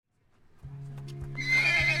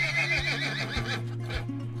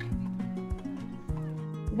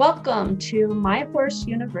Welcome to My Horse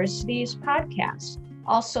University's podcast,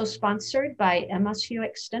 also sponsored by MSU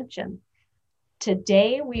Extension.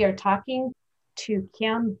 Today we are talking to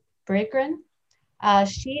Kim Brigren.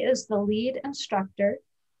 She is the lead instructor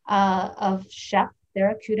of Chef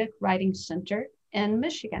Therapeutic Riding Center in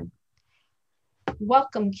Michigan.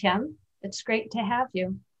 Welcome, Kim. It's great to have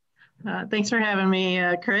you. Thanks for having me,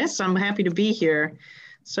 Chris. I'm happy to be here.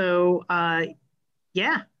 So,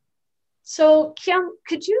 So, Kim,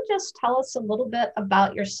 could you just tell us a little bit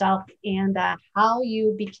about yourself and how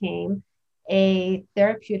you became a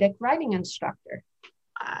therapeutic riding instructor?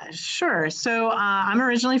 Sure. So I'm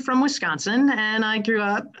originally from Wisconsin, and I grew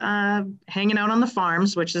up hanging out on the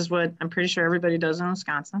farms, which is what I'm pretty sure everybody does in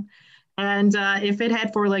Wisconsin. And if it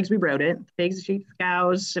had four legs, we rode it. Pigs, sheep,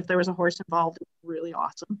 cows. If there was a horse involved, it was really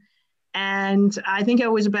awesome. And I think I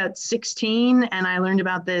was about 16, and I learned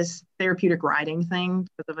about this therapeutic riding thing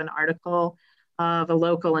because of an article of a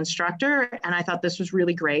local instructor. And I thought this was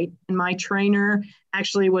really great. And my trainer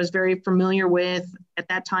actually was very familiar with, at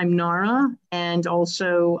that time, NARA and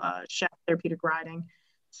also Chef Therapeutic Riding.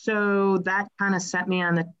 So that kind of set me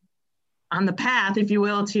on the path, if you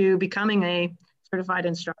will, to becoming a certified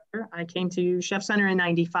instructor. I came to Chef Center in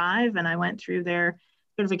 '95, and I went through their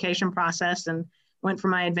certification process and went for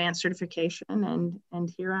my advanced certification, and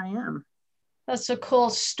here I am. That's a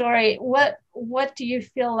cool story. What do you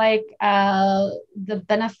feel like the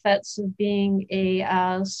benefits of being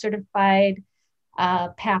a certified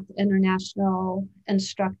PATH International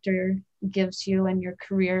instructor gives you in your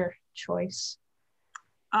career choice?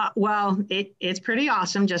 Well, it's pretty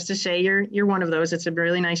awesome just to say you're one of those. It's a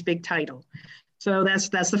really nice big title. So that's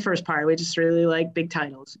the first part. We just really like big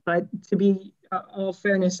titles. But to be all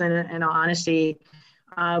fairness and honesty,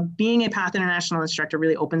 being a PATH International instructor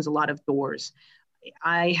really opens a lot of doors.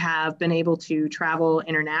 I have been able to travel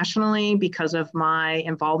internationally because of my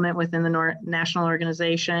involvement within the national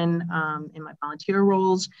organization in my volunteer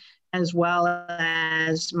roles, as well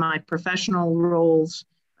as my professional roles.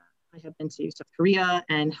 I have been to South Korea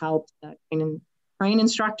and helped train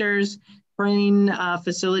instructors, train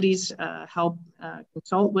facilities, help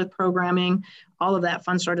consult with programming, all of that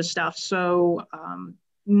fun sort of stuff. So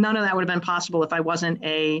none of that would have been possible if I wasn't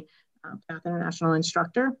a PATH International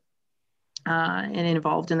instructor and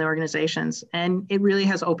involved in the organizations. And it really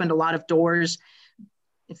has opened a lot of doors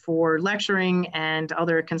for lecturing and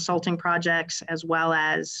other consulting projects, as well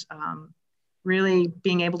as really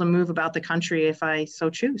being able to move about the country if I so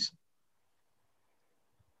choose.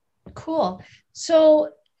 Cool. So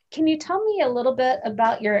can you tell me a little bit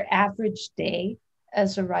about your average day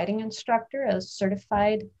as a riding instructor, a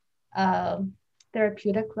certified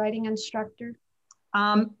therapeutic riding instructor?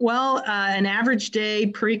 An average day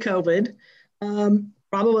pre-COVID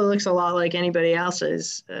probably looks a lot like anybody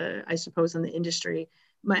else's, I suppose, in the industry.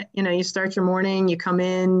 But, you start your morning, you come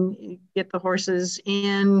in, you get the horses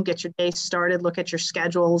in, get your day started, look at your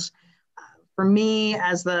schedules. For me,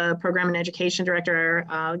 as the program and education director,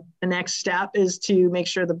 the next step is to make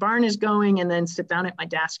sure the barn is going and then sit down at my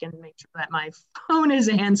desk and make sure that my phone is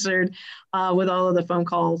answered with all of the phone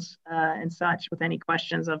calls and such, with any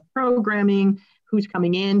questions of programming, who's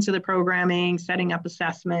coming into the programming, setting up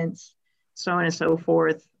assessments, so on and so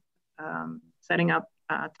forth, setting up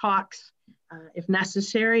talks if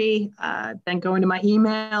necessary, then going to my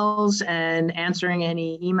emails and answering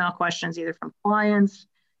any email questions, either from clients,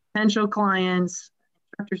 potential clients,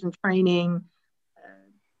 instructors in training,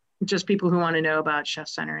 just people who want to know about Chef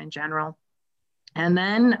Center in general. And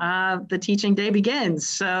then the teaching day begins.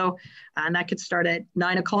 So and that could start at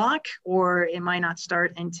 9 o'clock, or it might not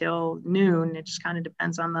start until noon. It just kind of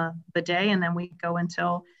depends on the day. And then we go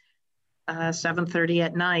until 7:30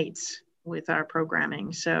 at night with our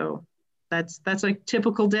programming. So that's a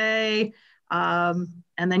typical day.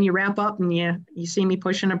 And then you wrap up and you see me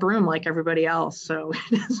pushing a broom like everybody else. So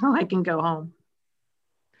I can go home.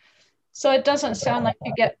 So it doesn't sound like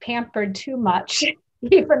you get pampered too much,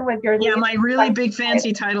 even with your my really big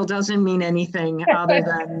fancy title doesn't mean anything other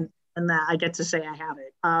than that I get to say I have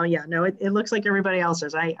it. It looks like everybody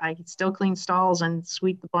else's. I still clean stalls and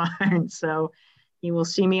sweep the barn. So you will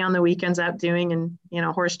see me on the weekends out doing and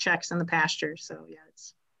horse checks in the pasture. So yeah,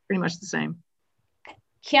 it's pretty much the same.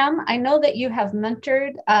 Kim, I know that you have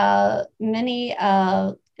mentored many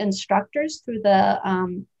instructors through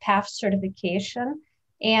the PATH certification,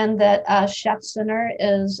 and that Chef Center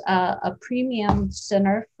is a premium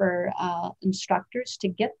center for instructors to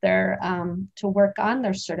get their to work on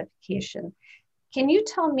their certification. Can you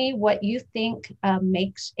tell me what you think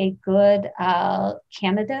makes a good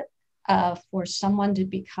candidate for someone to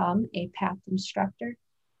become a PATH instructor?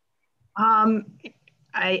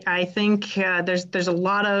 I think there's a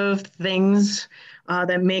lot of things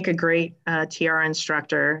that make a great TR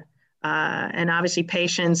instructor. And obviously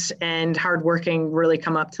patience and hardworking really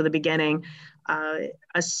come up to the beginning.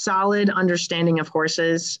 A solid understanding of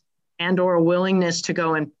horses and or a willingness to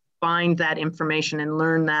go and find that information and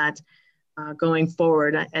learn that going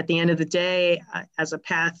forward. At the end of the day, as a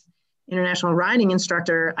PATH international riding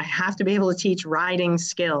instructor, I have to be able to teach riding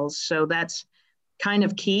skills. So that's kind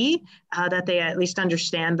of key, that they at least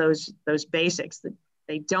understand those basics. That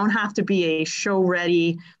they don't have to be a show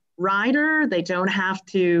ready rider. They don't have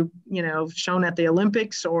to, shown at the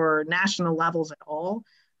Olympics or national levels at all.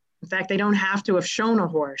 In fact, they don't have to have shown a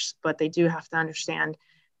horse, but they do have to understand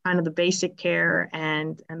kind of the basic care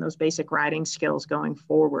and those basic riding skills going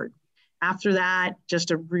forward. After that,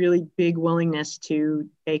 just a really big willingness to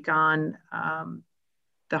take on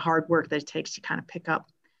the hard work that it takes to kind of pick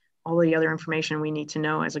up all the other information we need to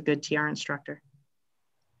know as a good TR instructor.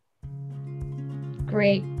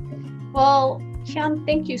 Great. Well, Hyun,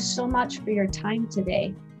 thank you so much for your time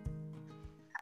today.